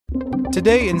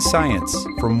Today in Science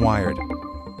from Wired.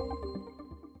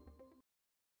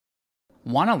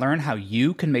 Want to learn how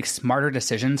you can make smarter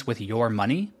decisions with your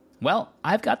money? Well,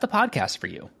 I've got the podcast for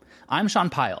you. I'm Sean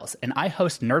Piles, and I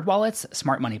host NerdWallet's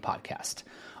Smart Money Podcast.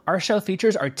 Our show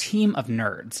features our team of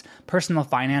nerds, personal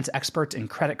finance experts in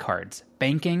credit cards,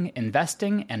 banking,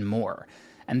 investing, and more.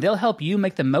 And they'll help you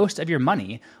make the most of your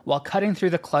money while cutting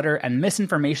through the clutter and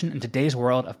misinformation in today's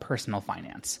world of personal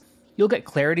finance. You'll get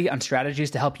clarity on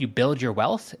strategies to help you build your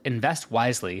wealth, invest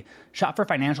wisely, shop for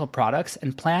financial products,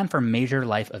 and plan for major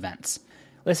life events.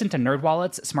 Listen to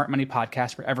NerdWallet's Smart Money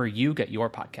Podcast wherever you get your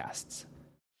podcasts.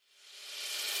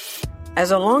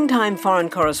 As a longtime foreign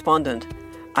correspondent,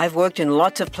 I've worked in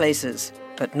lots of places,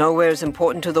 but nowhere as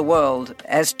important to the world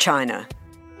as China.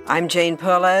 I'm Jane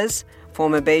Perlez,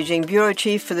 former Beijing bureau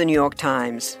chief for the New York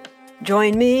Times.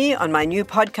 Join me on my new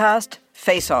podcast,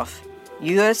 Face Off,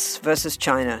 U.S. versus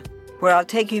China, where I'll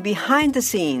take you behind the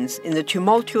scenes in the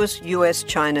tumultuous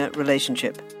U.S.-China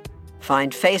relationship.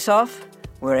 Find Face Off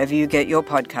wherever you get your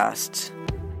podcasts.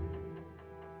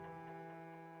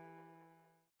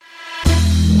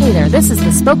 Hey there, this is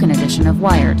the spoken edition of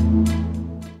Wired.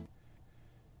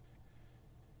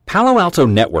 Palo Alto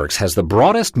Networks has the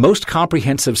broadest, most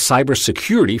comprehensive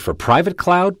cybersecurity for private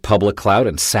cloud, public cloud,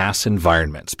 and SaaS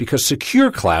environments because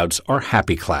secure clouds are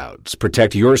happy clouds.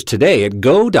 Protect yours today at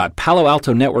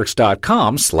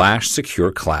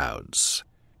go.paloaltonetworks.com/secure-clouds.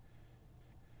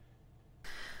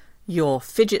 Your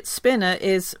fidget spinner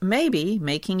is maybe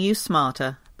making you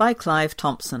smarter by Clive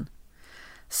Thompson.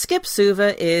 Skip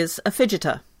Suva is a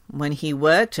fidgeter. When he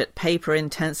worked at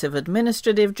paper-intensive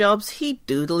administrative jobs, he'd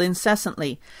doodle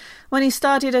incessantly. When he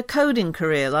started a coding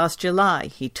career last July,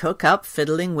 he took up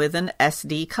fiddling with an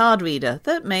SD card reader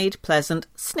that made pleasant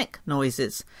snick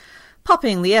noises.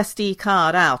 Popping the SD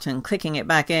card out and clicking it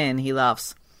back in, he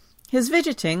laughs. His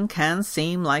fidgeting can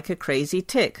seem like a crazy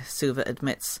tic, Suva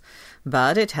admits,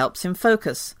 but it helps him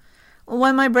focus.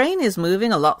 When my brain is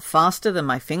moving a lot faster than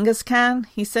my fingers can,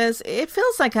 he says, it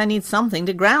feels like I need something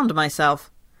to ground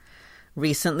myself.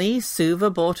 Recently, Suva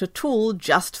bought a tool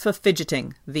just for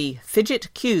fidgeting, the Fidget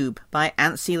Cube by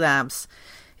Antsy Labs.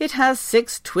 It has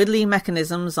 6 twiddly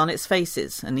mechanisms on its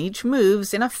faces, and each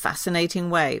moves in a fascinating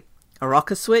way. A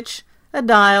rocker switch, a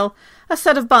dial, a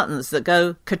set of buttons that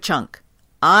go ka-chunk.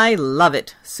 I love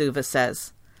it, Suva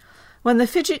says. When the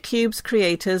Fidget Cube's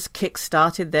creators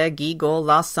kick-started their Gigor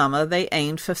last summer, they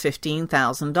aimed for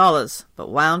 $15,000,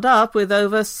 but wound up with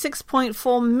over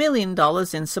 $6.4 million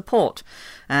in support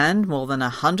and more than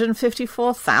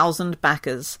 154,000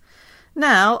 backers.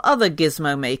 Now, other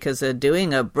gizmo makers are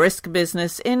doing a brisk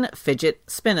business in fidget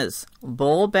spinners,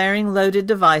 ball-bearing loaded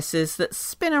devices that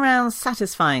spin around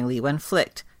satisfyingly when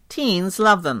flicked. Teens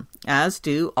love them, as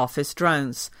do office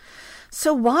drones.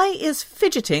 So why is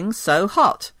fidgeting so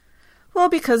hot? Well,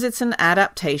 because it's an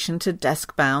adaptation to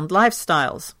desk-bound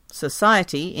lifestyles.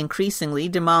 Society increasingly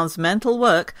demands mental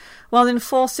work while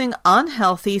enforcing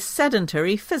unhealthy,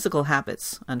 sedentary physical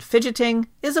habits, and fidgeting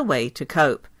is a way to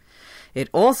cope. It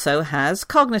also has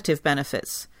cognitive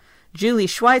benefits. Julie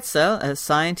Schweitzer, a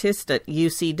scientist at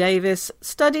UC Davis,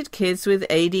 studied kids with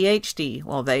ADHD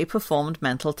while they performed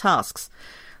mental tasks.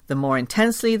 The more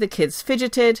intensely the kids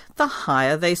fidgeted, the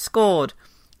higher they scored.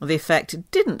 The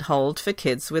effect didn't hold for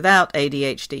kids without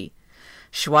ADHD.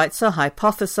 Schweitzer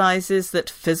hypothesizes that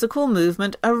physical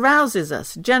movement arouses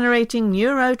us, generating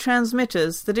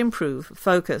neurotransmitters that improve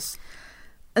focus.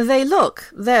 They look,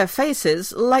 their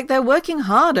faces, like they're working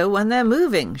harder when they're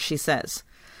moving, she says.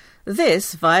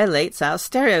 This violates our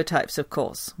stereotypes, of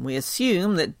course. We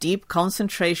assume that deep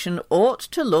concentration ought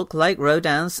to look like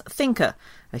Rodin's thinker,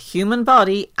 a human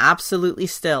body absolutely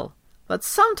still. But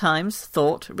sometimes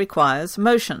thought requires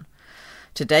motion.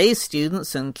 Today's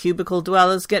students and cubicle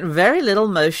dwellers get very little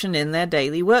motion in their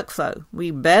daily workflow. We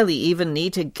barely even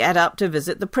need to get up to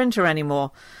visit the printer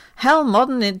anymore. Hell,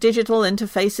 modern digital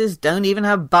interfaces don't even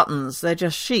have buttons. They're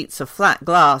just sheets of flat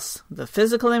glass. The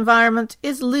physical environment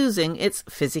is losing its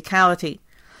physicality.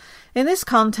 In this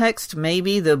context,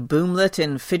 maybe the boomlet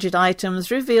in fidget items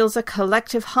reveals a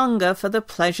collective hunger for the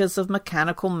pleasures of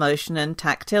mechanical motion and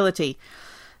tactility.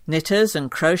 Knitters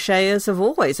and crocheters have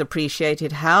always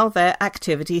appreciated how their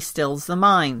activity stills the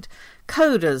mind.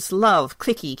 Coders love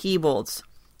clicky keyboards.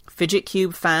 Fidget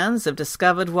Cube fans have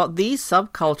discovered what these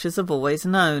subcultures have always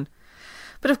known.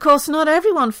 But of course not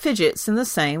everyone fidgets in the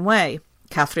same way.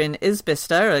 Catherine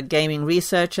Isbister, a gaming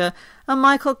researcher, and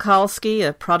Michael Karlsky,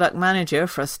 a product manager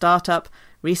for a startup,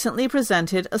 recently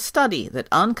presented a study that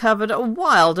uncovered a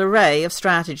wild array of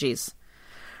strategies.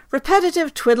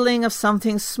 Repetitive twiddling of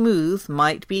something smooth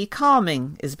might be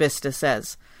calming, Isbister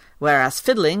says. whereas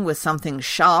fiddling with something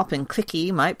sharp and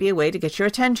clicky might be a way to get your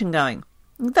attention going.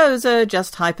 Those are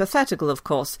just hypothetical, of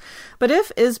course, but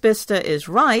if Isbister is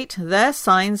right, they're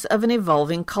signs of an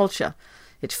evolving culture.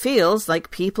 It feels like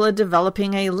people are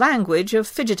developing a language of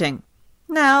fidgeting.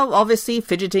 Now, obviously,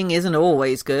 fidgeting isn't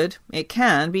always good. It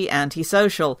can be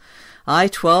antisocial. I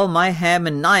twirl my hair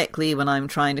maniacally when I'm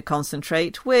trying to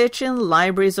concentrate, which in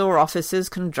libraries or offices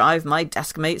can drive my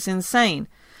desk mates insane.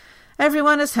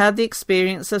 Everyone has had the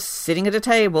experience of sitting at a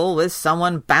table with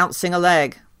someone bouncing a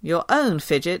leg. Your own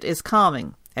fidget is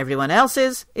calming. Everyone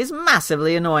else's is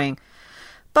massively annoying.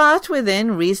 But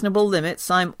within reasonable limits,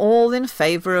 I'm all in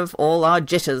favour of all our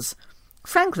jitters.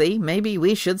 Frankly, maybe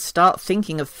we should start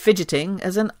thinking of fidgeting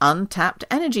as an untapped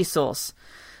energy source.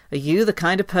 Are you the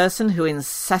kind of person who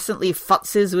incessantly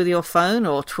futzes with your phone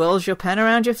or twirls your pen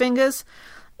around your fingers?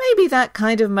 Maybe that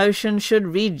kind of motion should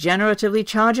regeneratively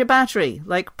charge a battery,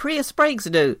 like Prius brakes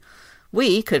do.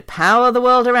 We could power the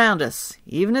world around us,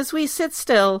 even as we sit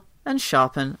still and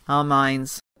sharpen our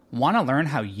minds. Want to learn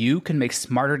how you can make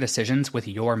smarter decisions with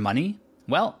your money?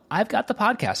 Well, I've got the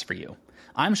podcast for you.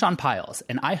 I'm Sean Piles,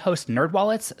 and I host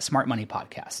NerdWallet's Smart Money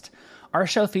Podcast. Our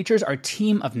show features our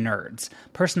team of nerds,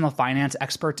 personal finance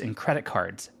experts in credit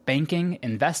cards, banking,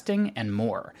 investing, and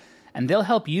more. And they'll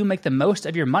help you make the most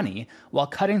of your money while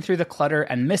cutting through the clutter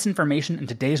and misinformation in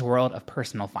today's world of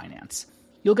personal finance.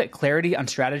 You'll get clarity on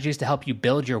strategies to help you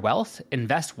build your wealth,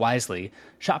 invest wisely,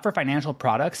 shop for financial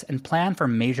products, and plan for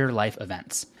major life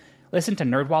events. Listen to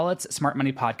NerdWallet's Smart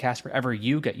Money Podcast wherever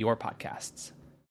you get your podcasts.